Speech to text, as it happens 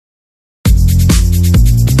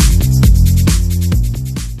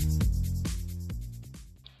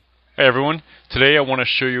Hey everyone, today I want to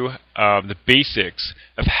show you the basics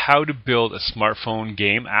of how to build a smartphone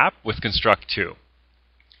game app with Construct 2.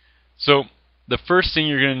 So the first thing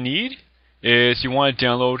you're going to need is you want to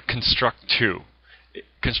download Construct 2.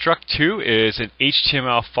 Construct 2 is an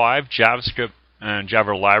HTML5 JavaScript and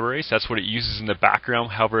Java libraries. That's what it uses in the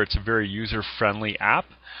background. However, it's a very user-friendly app.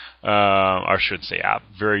 Or I shouldn't say app,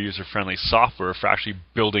 very user-friendly software for actually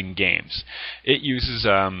building games. It uses,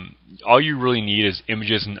 all you really need is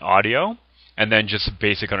images and audio, and then just a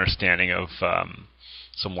basic understanding of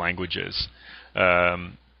some languages.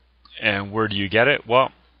 And where do you get it?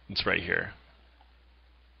 Well, it's right here.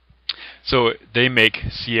 So they make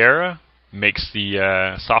Sierra, makes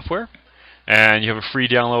the software, and you have a free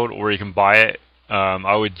download or you can buy it.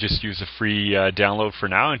 I would just use a free download for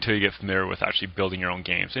now until you get familiar with actually building your own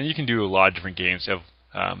games. And you can do a lot of different games.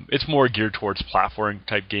 It's more geared towards platform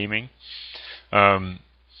type gaming. But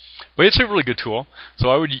it's a really good tool. So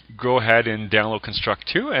I would go ahead and download Construct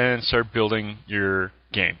 2 and start building your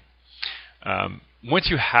game. Once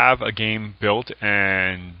you have a game built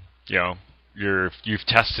and you've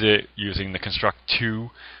tested it using the Construct 2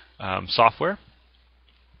 software,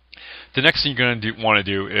 the next thing you're going to want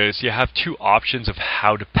to do is you have two options of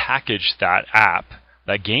how to package that app,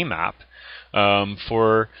 that game app,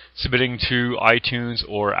 for submitting to iTunes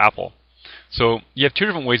or Apple. So you have two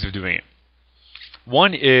different ways of doing it.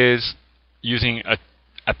 One is using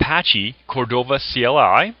Apache Cordova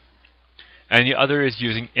CLI, and the other is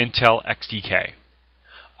using Intel XDK.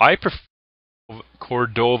 I prefer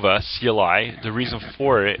Cordova CLI. The reason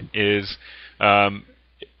for it is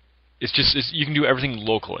you can do everything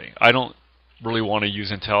locally. I don't really want to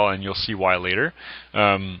use Intel, and you'll see why later.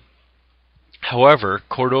 However,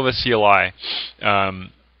 Cordova CLI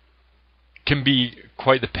can be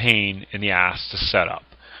quite the pain in the ass to set up.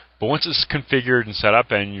 But once it's configured and set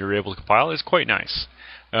up and you're able to compile, it's quite nice.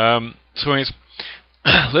 So anyways,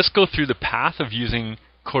 let's go through the path of using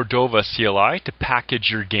Cordova CLI to package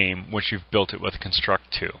your game once you've built it with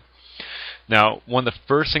Construct 2. Now, one of the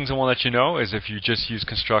first things I want to let you know is if you just use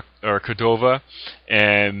Cordova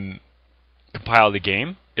and compile the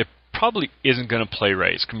game, it probably isn't going to play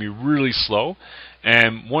right. It's going to be really slow.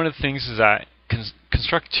 And one of the things is that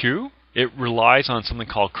Construct 2, it relies on something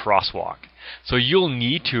called crosswalk. So you'll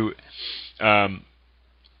need to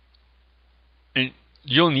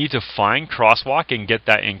find crosswalk and get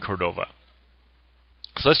that in Cordova.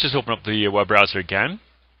 So let's just open up the web browser again.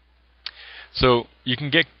 So you can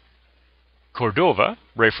get Cordova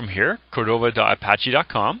right from here,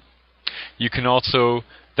 cordova.apache.com. You can also,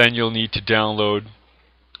 then you'll need to download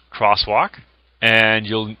Crosswalk, and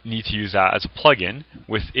you'll need to use that as a plugin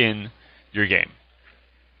within your game.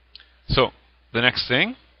 So the next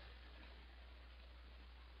thing,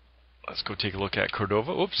 let's go take a look at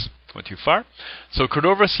Cordova. Oops, went too far. So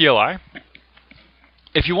Cordova CLI,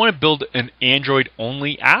 if you want to build an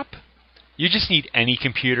Android-only app, you just need any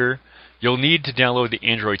computer. You'll need to download the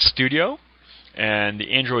Android Studio. And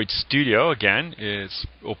the Android Studio, again, is,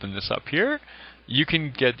 open this up here. You can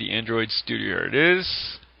get the Android Studio. Here it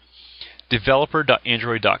is,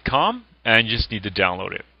 developer.android.com, and you just need to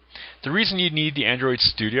download it. The reason you need the Android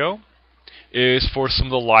Studio is for some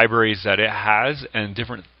of the libraries that it has, and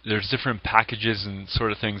there's different packages and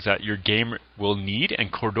sort of things that your game will need,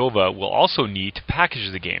 and Cordova will also need to package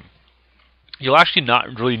the game. You'll actually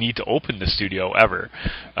not really need to open the Studio ever,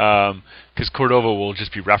 because Cordova will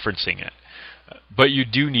just be referencing it. But you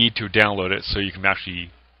do need to download it so you can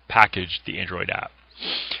actually package the Android app.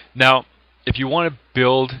 Now, if you want to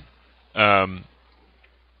build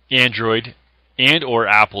Android and or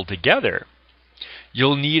Apple together,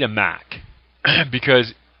 you'll need a Mac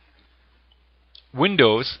because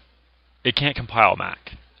Windows, it can't compile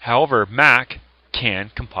Mac. However, Mac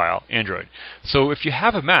can compile Android. So if you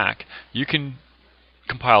have a Mac, you can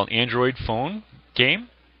compile an Android phone game,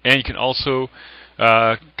 and you can also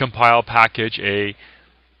compile, package a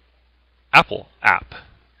Apple app.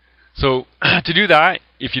 So to do that,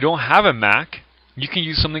 if you don't have a Mac, you can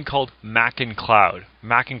use something called Mac and Cloud.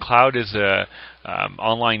 Mac and Cloud is a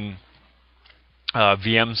online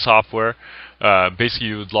VM software. Basically,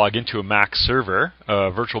 you would log into a Mac server,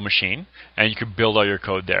 a virtual machine, and you can build all your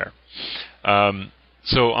code there.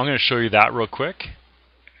 So I'm going to show you that real quick.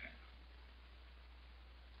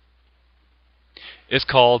 It's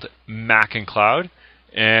called Mac and Cloud,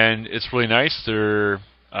 and it's really nice. They're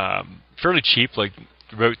fairly cheap, like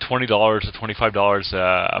about $20 to $25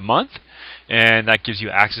 a month, and that gives you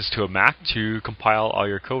access to a Mac to compile all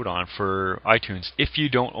your code on for iTunes if you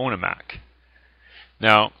don't own a Mac.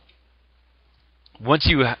 Now, once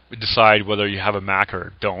you decide whether you have a Mac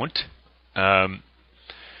or don't,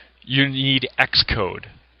 you need Xcode.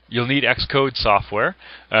 you'll need Xcode software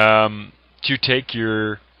to take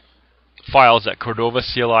your files that Cordova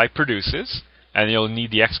CLI produces, and you'll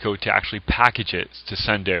need the Xcode to actually package it to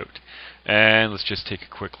send out. And let's just take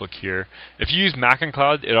a quick look here. If you use Mac and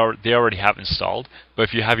Cloud, they already have installed, but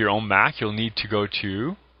if you have your own Mac, you'll need to go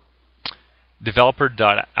to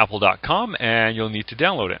developer.apple.com and you'll need to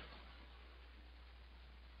download it.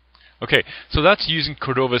 Okay, so that's using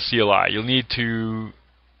Cordova CLI. You'll need to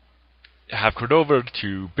have Cordova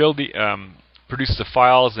to build the produce the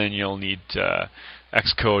files, and you'll need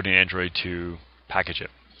Xcode and Android to package it.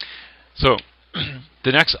 So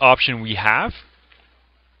the next option we have,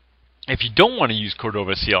 if you don't want to use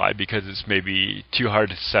Cordova CLI because it's maybe too hard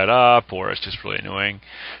to set up or it's just really annoying,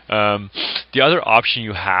 the other option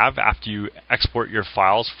you have after you export your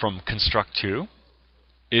files from Construct2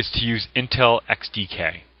 is to use Intel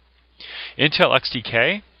XDK. Intel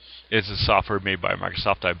XDK is a software made by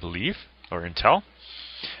Microsoft, I believe, or Intel.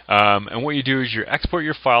 And what you do is you export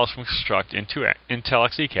your files from Construct into Intel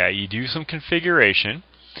XDK. You do some configuration,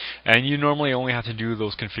 and you normally only have to do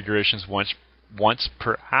those configurations once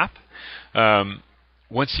per app.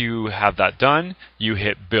 Once you have that done, you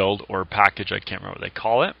hit build or package, I can't remember what they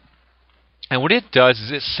call it. And what it does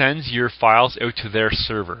is it sends your files out to their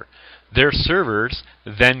server. Their servers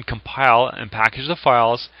then compile and package the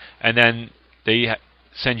files, and then they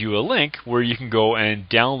send you a link where you can go and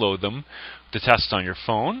download them to test on your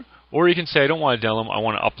phone, or you can say, I don't want to download them, I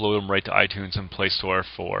want to upload them right to iTunes and Play Store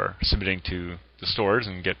for submitting to the stores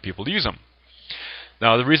and get people to use them.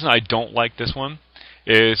 Now, the reason I don't like this one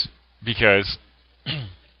is because,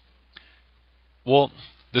 well,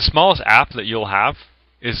 the smallest app that you'll have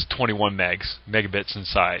is 21 megabits in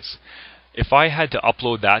size. If I had to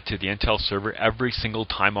upload that to the Intel server every single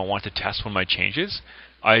time I want to test one of my changes,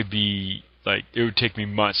 it would take me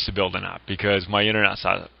months to build an app because my internet's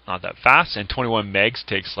not that fast, and 21 megs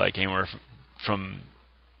takes like anywhere from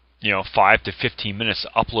 5 to 15 minutes to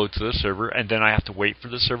upload to the server, and then I have to wait for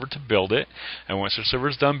the server to build it, and once the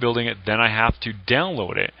server's done building it, then I have to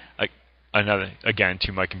download it again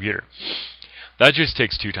to my computer. That just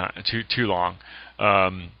takes too long.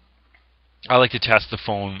 I like to test the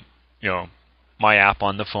phone, my app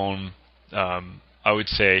on the phone, I would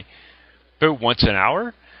say about once an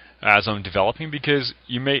hour as I'm developing, because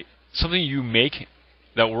something you make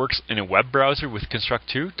that works in a web browser with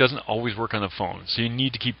Construct2 doesn't always work on the phone. So you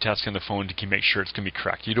need to keep testing the phone to make sure it's going to be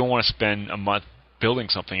correct. You don't want to spend a month building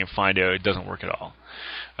something and find out it doesn't work at all.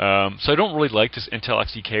 So I don't really like this Intel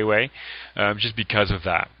XDK way, just because of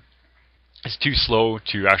that. It's too slow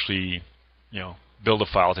to actually, build a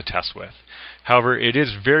file to test with. However, it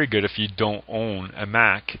is very good if you don't own a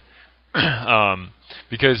Mac,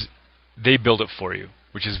 because they build it for you,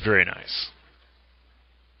 which is very nice.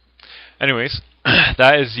 Anyways,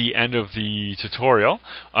 that is the end of the tutorial.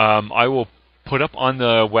 I will put up on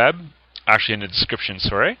the web, actually in the description,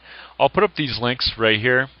 sorry, I'll put up these links right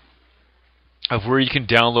here of where you can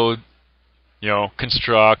download,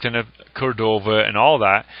 Construct and Cordova and all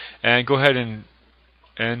that, and go ahead and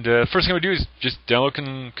first thing we do is just download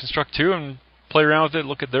Construct2 and play around with it,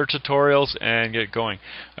 look at their tutorials, and get it going.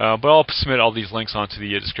 But I'll submit all these links onto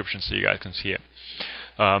the description so you guys can see it.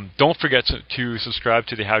 Don't forget to subscribe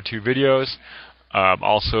to the how-to videos.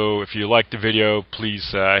 Also, if you like the video,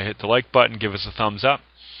 please hit the like button, give us a thumbs up.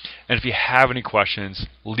 And if you have any questions,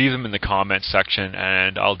 leave them in the comments section,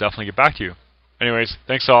 and I'll definitely get back to you. Anyways,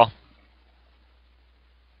 thanks all.